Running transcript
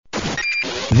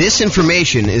This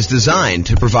information is designed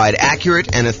to provide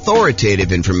accurate and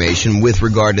authoritative information with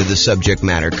regard to the subject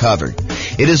matter covered.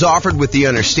 It is offered with the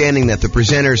understanding that the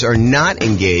presenters are not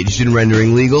engaged in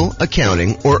rendering legal,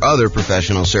 accounting, or other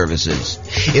professional services.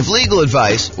 If legal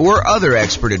advice or other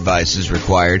expert advice is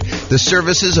required, the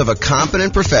services of a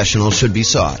competent professional should be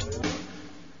sought.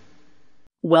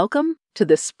 Welcome to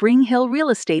the Spring Hill Real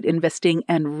Estate Investing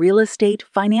and Real Estate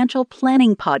Financial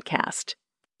Planning Podcast.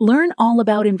 Learn all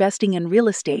about investing in real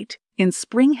estate in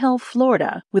Spring Hill,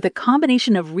 Florida, with a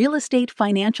combination of real estate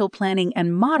financial planning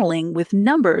and modeling with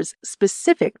numbers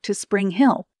specific to Spring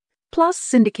Hill, plus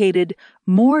syndicated,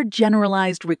 more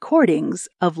generalized recordings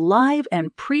of live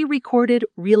and pre-recorded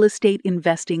real estate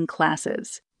investing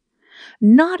classes.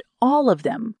 Not all of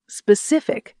them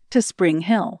specific to Spring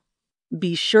Hill.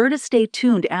 Be sure to stay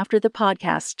tuned after the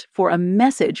podcast for a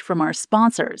message from our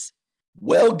sponsors.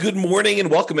 Well, good morning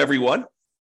and welcome, everyone.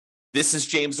 This is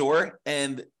James Orr,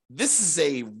 and this is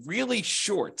a really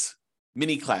short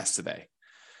mini class today.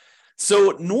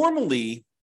 So normally,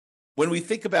 when we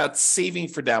think about saving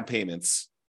for down payments,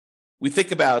 we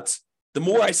think about the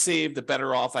more I save, the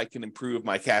better off I can improve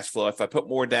my cash flow. If I put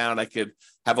more down, I could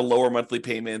have a lower monthly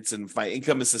payment, and if my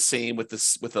income is the same with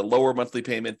a lower monthly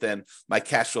payment, then my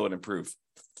cash flow would improve.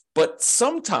 But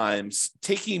sometimes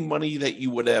taking money that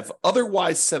you would have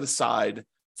otherwise set aside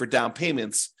for down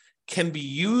payments can be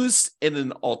used in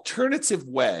an alternative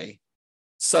way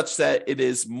such that it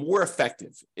is more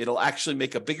effective. It'll actually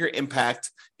make a bigger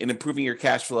impact in improving your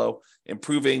cash flow,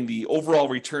 improving the overall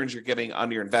returns you're getting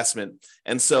on your investment.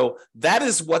 And so that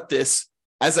is what this,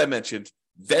 as I mentioned,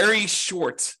 very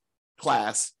short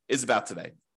class is about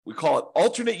today. We call it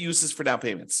alternate uses for down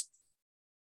payments.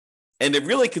 And it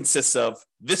really consists of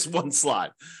this one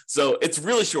slide. So it's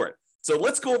really short. So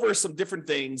let's go over some different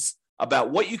things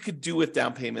about what you could do with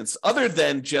down payments other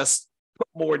than just put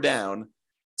more down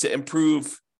to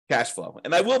improve cash flow.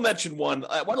 And I will mention one.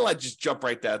 Why don't I just jump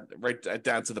right down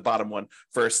to the bottom one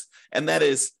first? And that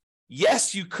is,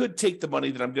 yes, you could take the money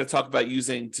that I'm going to talk about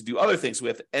using to do other things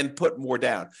with and put more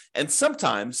down. And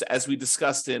sometimes, as we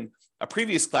discussed in a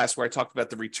previous class where I talked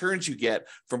about the returns you get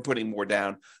from putting more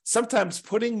down, sometimes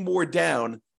putting more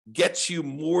down gets you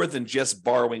more than just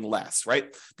borrowing less,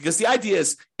 right? Because the idea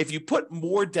is if you put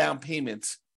more down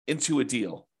payment into a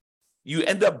deal, you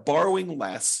end up borrowing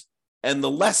less, and the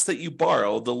less that you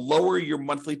borrow, the lower your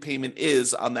monthly payment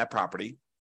is on that property.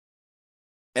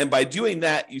 And by doing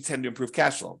that, you tend to improve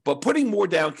cash flow. But putting more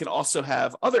down can also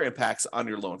have other impacts on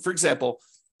your loan. For example,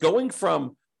 going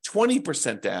from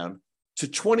 20% down to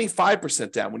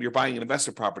 25% down when you're buying an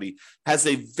investment property has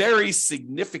a very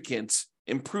significant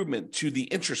improvement to the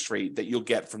interest rate that you'll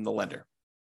get from the lender.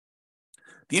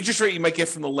 The interest rate you might get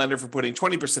from the lender for putting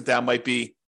 20% down might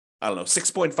be,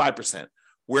 6.5%,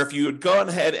 where if you had gone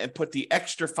ahead and put the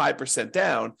extra 5%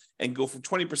 down and go from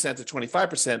 20% to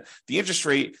 25%, the interest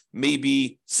rate may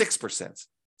be 6%.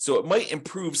 So it might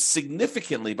improve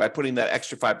significantly by putting that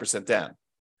extra 5% down.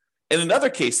 And in other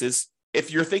cases,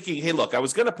 if you're thinking, hey, look, I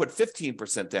was going to put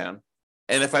 15% down,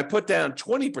 and if I put down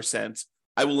 20%,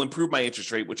 I will improve my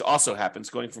interest rate, which also happens.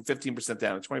 Going from 15%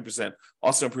 down to 20%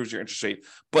 also improves your interest rate.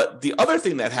 But the other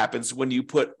thing that happens when you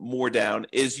put more down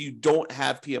is you don't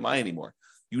have PMI anymore.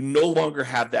 You no longer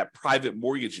have that private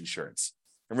mortgage insurance.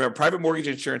 And remember, private mortgage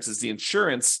insurance is the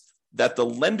insurance that the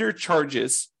lender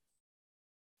charges,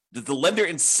 that the lender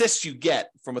insists you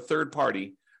get from a third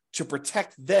party to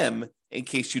protect them in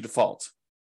case you default.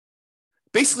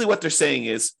 Basically, what they're saying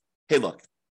is, hey, look,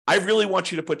 I really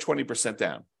want you to put 20%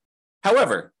 down.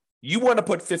 However, you want to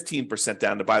put 15%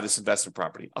 down to buy this investment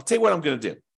property. I'll tell you what I'm going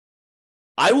to do.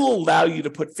 I will allow you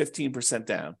to put 15%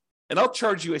 down, and I'll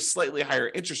charge you a slightly higher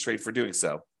interest rate for doing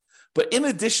so. But in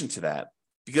addition to that,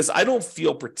 because I don't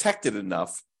feel protected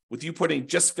enough with you putting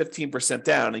just 15%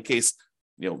 down in case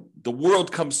the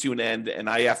world comes to an end and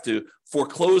I have to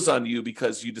foreclose on you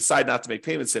because you decide not to make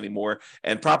payments anymore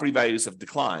and property values have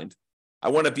declined, I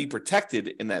want to be protected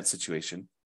in that situation.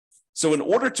 So in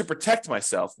order to protect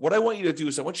myself, what I want you to do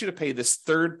is I want you to pay this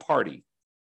third party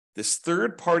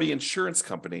insurance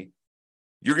company.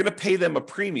 You're going to pay them a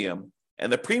premium,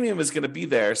 and the premium is going to be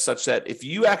there such that if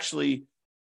you actually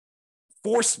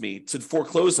force me to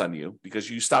foreclose on you because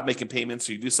you stop making payments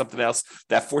or you do something else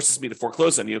that forces me to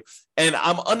foreclose on you, and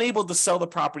I'm unable to sell the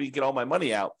property, get all my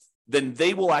money out, then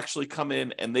they will actually come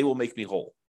in and they will make me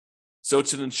whole. So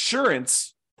it's an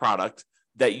insurance product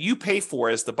that you pay for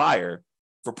as the buyer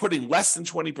for putting less than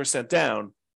 20%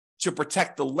 down to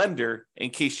protect the lender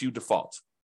in case you default.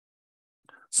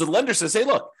 So the lender says, hey,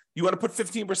 look, You want to put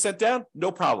 15% down?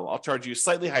 No problem. I'll charge you a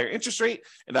slightly higher interest rate,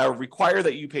 and I will require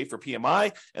that you pay for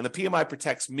PMI, and the PMI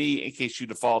protects me in case you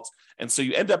default. And so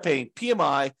you end up paying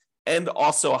PMI and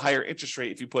also a higher interest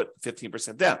rate if you put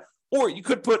 15% down. Or you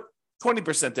could put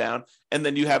 20% down, and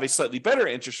then you have a slightly better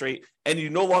interest rate, and you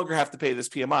no longer have to pay this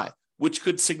PMI, which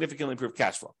could significantly improve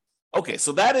cash flow. Okay,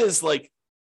 so that is like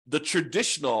the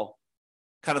traditional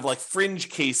kind of like fringe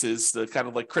cases, the kind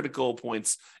of like critical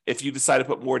points if you decide to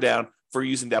put more down for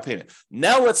using down payment.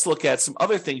 Now let's look at some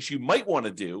other things you might want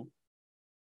to do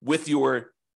with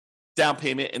your down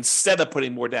payment instead of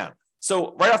putting more down.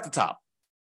 So right off the top,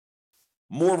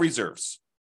 more reserves.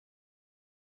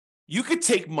 You could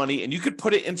take money and you could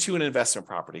put it into an investment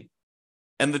property.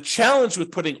 And the challenge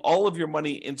with putting all of your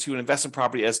money into an investment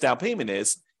property as down payment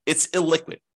is it's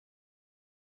illiquid.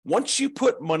 Once you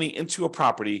put money into a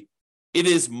property, it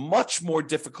is much more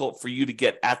difficult for you to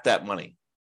get at that money.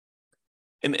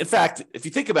 And in fact, if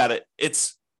you think about it,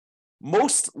 it's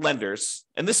most lenders,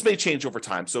 and this may change over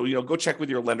time. So, go check with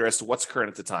your lender as to what's current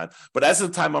at the time. But as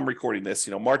of the time I'm recording this,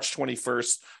 March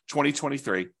 21st,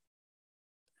 2023,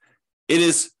 it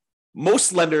is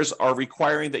most lenders are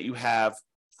requiring that you have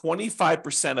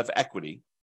 25% of equity.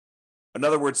 In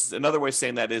other words, another way of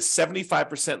saying that is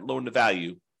 75% loan to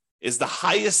value is the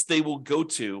highest they will go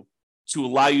to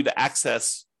allow you to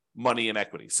access money and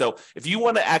equity. So if you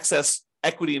want to access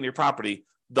equity in your property,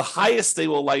 the highest they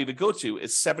will allow you to go to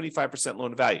is 75%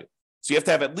 loan to value. So you have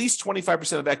to have at least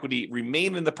 25% of equity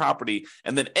remain in the property,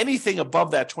 and then anything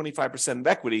above that 25% of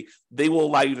equity, they will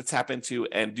allow you to tap into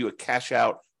and do a cash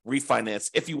out refinance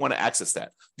if you want to access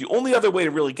that. The only other way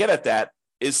to really get at that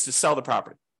is to sell the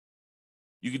property.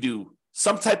 You could do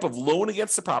some type of loan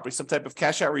against the property, some type of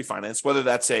cash out refinance, whether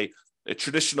that's a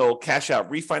traditional cash out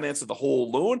refinance of the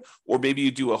whole loan, or maybe you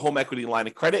do a home equity line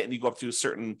of credit and you go up to a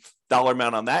certain dollar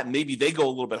amount on that, and maybe they go a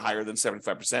little bit higher than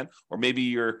 75%, or maybe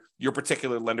your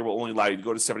particular lender will only allow you to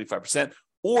go to 75%,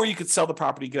 or you could sell the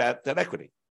property, get that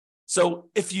equity. So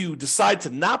if you decide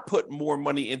to not put more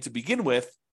money in to begin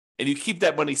with, and you keep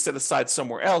that money set aside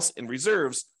somewhere else in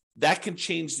reserves, that can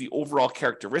change the overall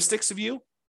characteristics of you.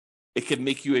 It can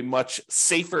make you a much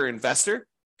safer investor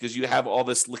because you have all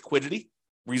this liquidity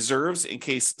reserves in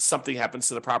case something happens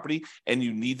to the property and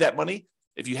you need that money.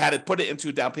 If you had to put it into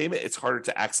a down payment, it's harder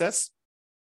to access.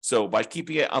 So by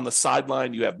keeping it on the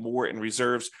sideline, you have more in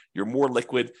reserves, you're more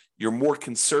liquid, you're more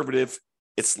conservative,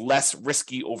 it's less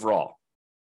risky overall.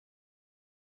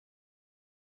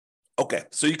 Okay,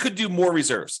 so you could do more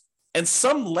reserves. And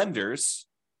some lenders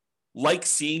like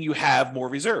seeing you have more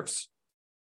reserves.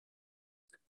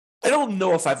 I don't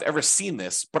know if I've ever seen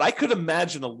this, but I could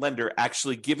imagine a lender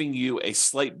actually giving you a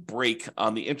slight break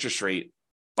on the interest rate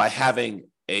by having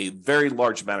a very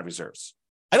large amount of reserves.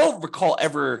 I don't recall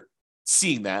ever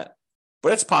seeing that,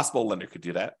 but it's possible a lender could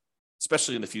do that,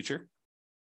 especially in the future,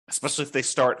 especially if they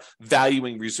start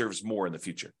valuing reserves more in the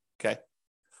future, okay?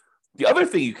 The other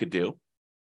thing you could do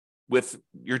with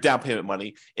your down payment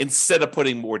money, instead of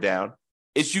putting more down,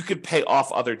 is you could pay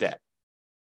off other debt.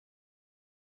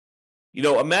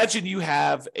 Imagine you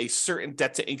have a certain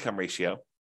debt to income ratio,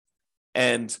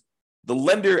 and the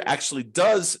lender actually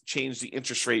does change the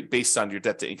interest rate based on your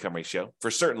debt to income ratio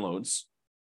for certain loans.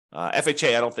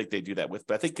 FHA, I don't think they do that with,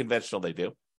 but I think conventional they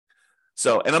do.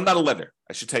 So, and I'm not a lender.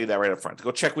 I should tell you that right up front.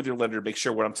 Go check with your lender to make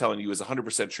sure what I'm telling you is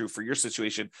 100% true for your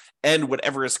situation and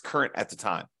whatever is current at the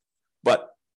time. But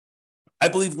I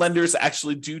believe lenders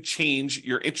actually do change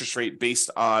your interest rate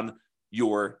based on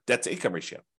your debt to income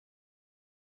ratio.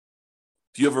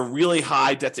 If you have a really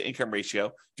high debt to income ratio,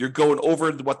 if you're going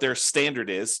over what their standard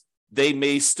is, they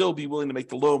may still be willing to make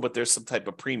the loan, but there's some type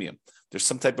of premium. There's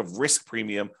some type of risk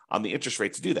premium on the interest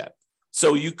rate to do that.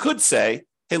 So you could say,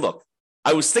 hey, look,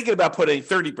 I was thinking about putting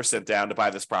 30% down to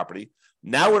buy this property.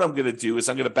 Now what I'm going to do is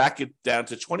I'm going to back it down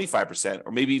to 25%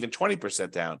 or maybe even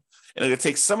 20% down. And I'm going to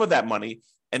take some of that money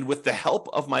and with the help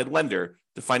of my lender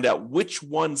to find out which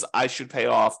ones I should pay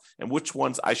off and which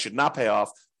ones I should not pay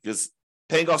off, because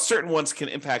paying off certain ones can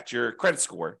impact your credit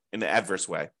score in an adverse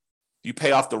way. You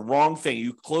pay off the wrong thing.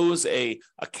 You close a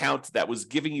account that was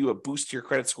giving you a boost to your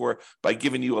credit score by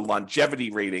giving you a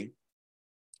longevity rating.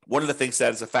 One of the things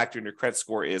that is a factor in your credit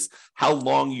score is how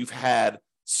long you've had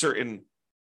certain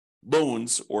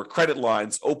loans or credit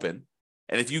lines open.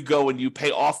 And if you go and you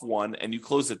pay off one and you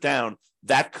close it down,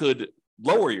 that could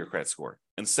lower your credit score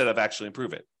instead of actually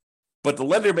improve it. But the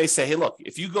lender may say, hey, look,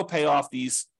 if you go pay off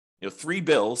these 3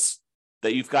 bills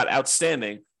that you've got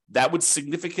outstanding, that would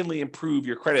significantly improve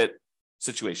your credit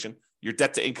situation, your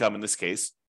debt to income in this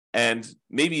case, and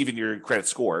maybe even your credit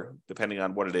score, depending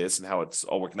on what it is and how it's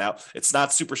all working out. It's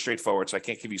not super straightforward, so I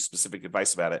can't give you specific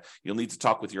advice about it. You'll need to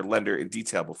talk with your lender in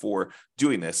detail before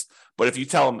doing this. But if you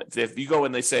tell them, if you go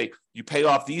and they say, you pay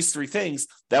off these 3 things,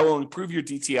 that will improve your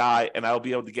DTI and I'll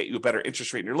be able to get you a better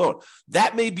interest rate in your loan.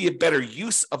 That may be a better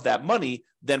use of that money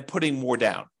than putting more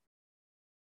down.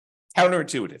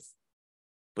 Counterintuitive.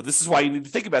 But this is why you need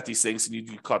to think about these things and you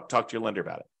need to talk to your lender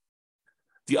about it.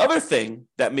 The other thing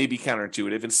that may be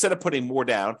counterintuitive, instead of putting more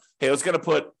down, hey, I was going to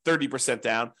put 30%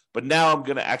 down, but now I'm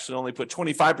going to actually only put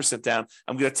 25% down.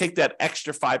 I'm going to take that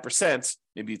extra 5%,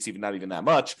 maybe it's even not even that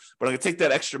much, but I'm going to take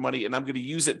that extra money and I'm going to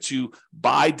use it to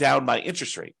buy down my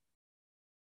interest rate.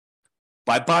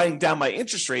 By buying down my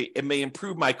interest rate, it may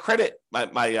improve my credit,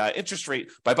 my interest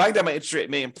rate. By buying down my interest rate,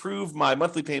 it may improve my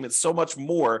monthly payments so much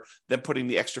more than putting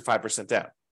the extra 5% down.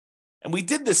 And we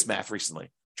did this math recently. I'm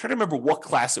trying to remember what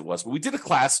class it was, but we did a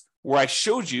class where I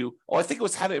showed you, I think it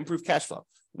was how to improve cash flow.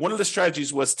 One of the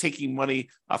strategies was taking money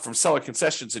from seller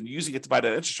concessions and using it to buy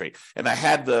down interest rate. And I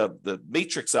had the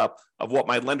matrix up of what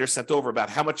my lender sent over about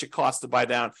how much it costs to buy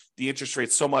down the interest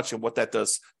rate so much and what that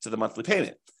does to the monthly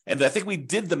payment. And I think we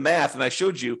did the math and I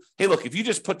showed you, hey, look, if you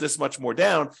just put this much more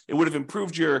down, it would have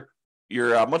improved your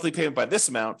monthly payment by this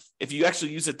amount. If you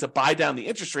actually use it to buy down the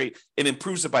interest rate, it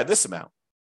improves it by this amount.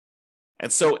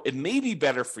 And so it may be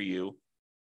better for you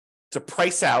to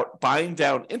price out buying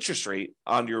down interest rate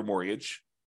on your mortgage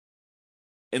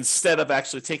instead of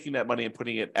actually taking that money and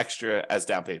putting it extra as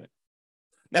down payment.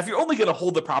 Now, if you're only going to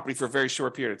hold the property for a very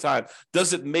short period of time,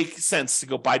 does it make sense to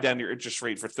go buy down your interest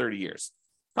rate for 30 years?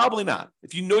 Probably not.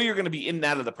 If you know you're going to be in and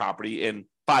out of the property in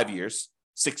 5 years,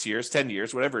 6 years, 10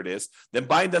 years, whatever it is, then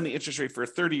buying down the interest rate for a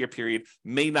 30-year period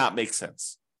may not make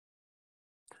sense.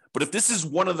 But if this is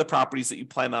one of the properties that you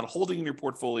plan on holding in your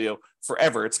portfolio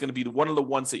forever, it's going to be one of the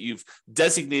ones that you've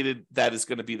designated that is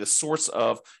going to be the source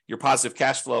of your positive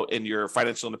cash flow in your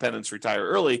financial independence, retire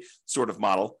early sort of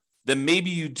model, then maybe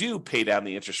you do pay down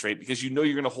the interest rate because you know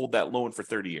you're going to hold that loan for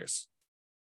 30 years.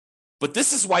 But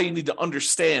this is why you need to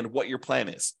understand what your plan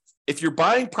is. If you're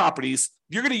buying properties,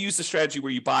 you're going to use the strategy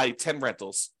where you buy 10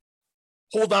 rentals,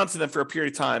 hold on to them for a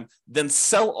period of time, then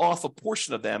sell off a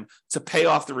portion of them to pay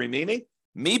off the remaining.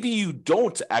 Maybe you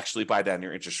don't actually buy down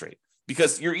your interest rate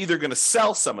because you're either going to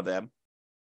sell some of them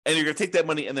and you're going to take that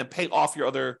money and then pay off your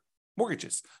other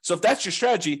mortgages. So if that's your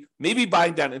strategy, maybe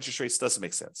buying down interest rates doesn't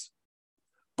make sense.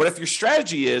 But if your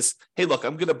strategy is, hey, look,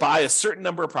 I'm going to buy a certain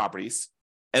number of properties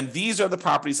and these are the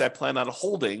properties I plan on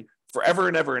holding forever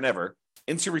and ever and ever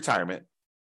into retirement,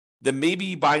 then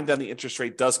maybe buying down the interest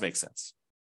rate does make sense.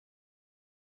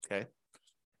 Okay.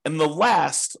 And the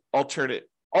last alternate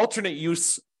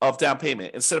use of down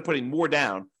payment, instead of putting more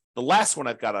down, the last one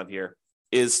I've got on here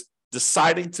is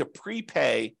deciding to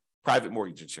prepay private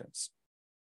mortgage insurance.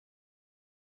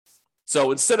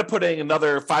 So instead of putting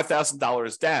another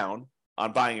 $5,000 down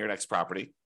on buying your next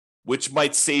property, which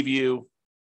might save you,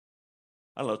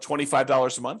 I don't know,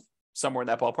 $25 a month, somewhere in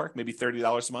that ballpark, maybe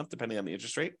 $30 a month, depending on the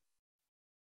interest rate,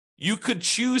 you could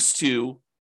choose to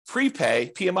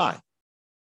prepay PMI.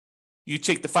 You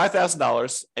take the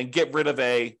 $5,000 and get rid of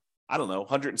a, I don't know,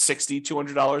 $160,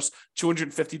 $200,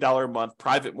 $250 a month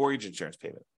private mortgage insurance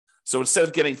payment. So instead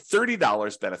of getting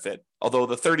 $30 benefit, although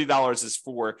the $30 is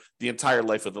for the entire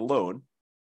life of the loan,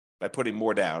 by putting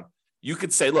more down, you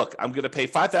could say, look, I'm going to pay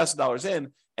 $5,000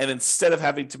 in, and instead of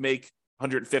having to make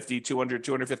 $150, $200,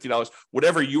 $250,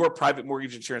 whatever your private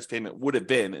mortgage insurance payment would have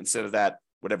been, instead of that,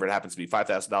 whatever it happens to be,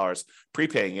 $5,000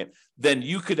 prepaying it, then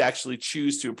you could actually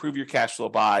choose to improve your cash flow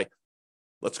by,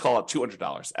 let's call it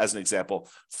 $200 as an example,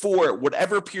 for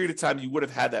whatever period of time you would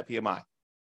have had that PMI.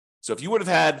 So if you would have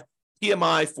had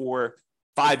PMI for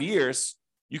 5 years,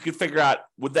 you could figure out,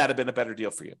 would that have been a better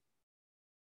deal for you?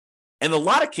 In a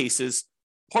lot of cases,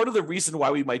 part of the reason why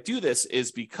we might do this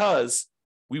is because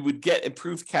we would get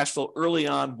improved cash flow early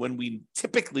on when we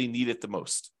typically need it the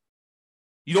most.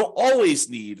 You don't always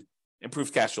need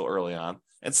improved cash flow early on.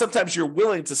 And sometimes you're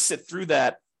willing to sit through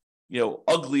that,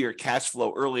 uglier cash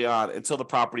flow early on until the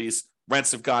property's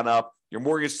rents have gone up. Your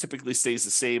mortgage typically stays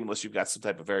the same unless you've got some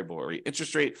type of variable rate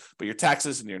interest rate, but your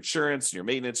taxes and your insurance, and your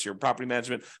maintenance, your property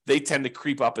management, they tend to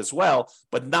creep up as well,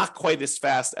 but not quite as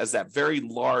fast as that very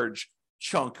large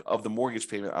chunk of the mortgage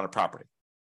payment on a property.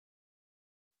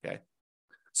 Okay.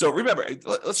 So remember,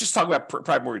 let's just talk about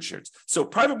private mortgage insurance. So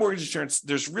private mortgage insurance,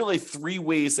 there's really 3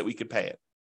 ways that we can pay it.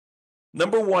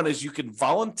 Number one is you can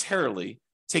voluntarily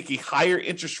take a higher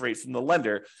interest rate from the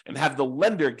lender and have the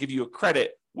lender give you a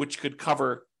credit which could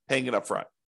cover paying it up front.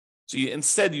 So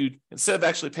instead of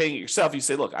actually paying it yourself, you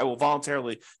say, look, I will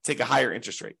voluntarily take a higher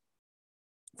interest rate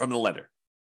from the lender.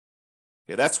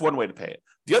 Okay, that's one way to pay it.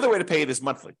 The other way to pay it is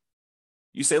monthly.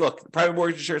 You say, look, the private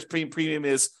mortgage insurance premium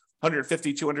is $150,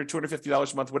 $200,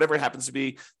 $250 a month, whatever it happens to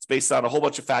be. It's based on a whole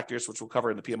bunch of factors, which we'll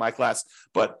cover in the PMI class.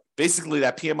 But basically,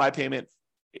 that PMI payment,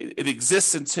 it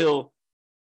exists until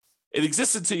you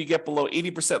get below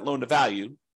 80% loan to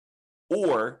value,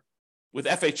 or with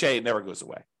FHA, it never goes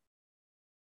away.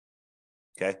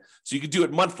 Okay, so you can do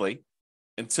it monthly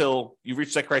until you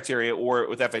reach that criteria, or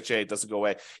with FHA, it doesn't go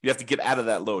away. You have to get out of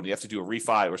that loan. You have to do a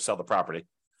refi or sell the property,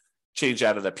 change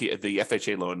out of the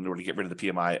FHA loan in order to get rid of the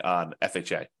PMI on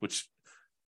FHA, which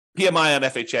PMI on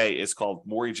FHA is called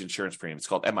mortgage insurance premium. It's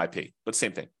called MIP, but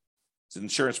same thing. It's an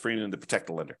insurance premium to protect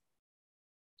the lender.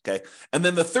 Okay, and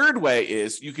then the third way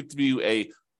is you could do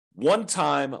a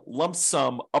one-time lump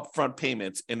sum upfront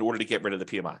payment in order to get rid of the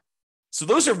PMI. So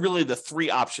those are really the three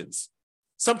options.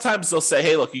 Sometimes they'll say,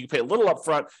 hey, look, you can pay a little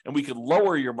upfront and we could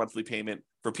lower your monthly payment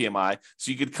for PMI.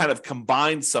 So you could kind of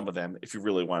combine some of them if you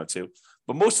really wanted to.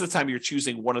 But most of the time you're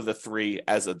choosing one of the three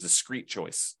as a discrete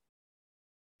choice.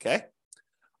 Okay.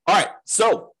 All right.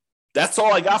 So that's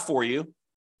all I got for you.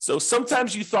 So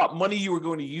sometimes you thought money you were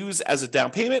going to use as a down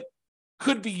payment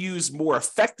could be used more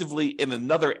effectively in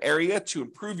another area to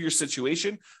improve your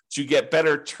situation, to get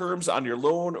better terms on your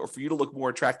loan, or for you to look more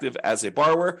attractive as a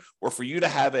borrower, or for you to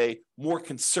have a more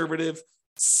conservative,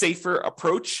 safer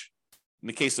approach in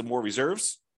the case of more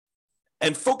reserves.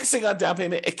 And focusing on down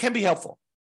payment, it can be helpful,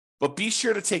 but be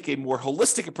sure to take a more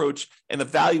holistic approach and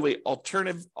evaluate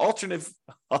alternate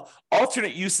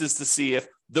uses to see if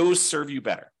those serve you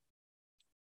better.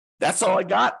 That's all I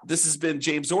got. This has been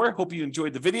James Orr. Hope you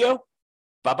enjoyed the video.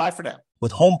 Bye-bye for now.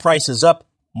 With home prices up,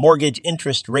 mortgage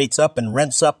interest rates up, and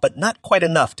rents up, but not quite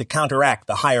enough to counteract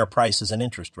the higher prices and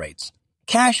interest rates.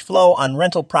 Cash flow on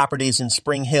rental properties in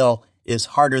Spring Hill is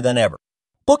harder than ever.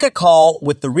 Book a call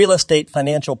with the Real Estate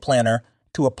Financial Planner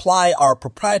to apply our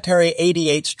proprietary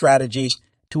 88 strategies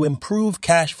to improve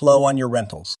cash flow on your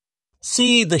rentals.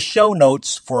 See the show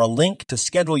notes for a link to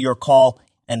schedule your call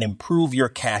and improve your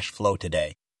cash flow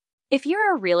today. If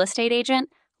you're a real estate agent,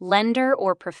 lender,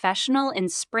 or professional in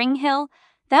Spring Hill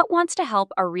that wants to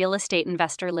help our real estate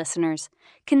investor listeners,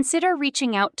 consider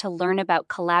reaching out to learn about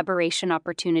collaboration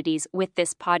opportunities with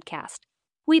this podcast.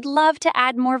 We'd love to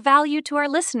add more value to our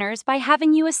listeners by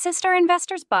having you assist our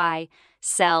investors buy,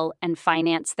 sell, and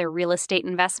finance their real estate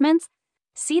investments.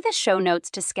 See the show notes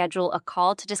to schedule a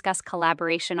call to discuss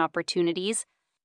collaboration opportunities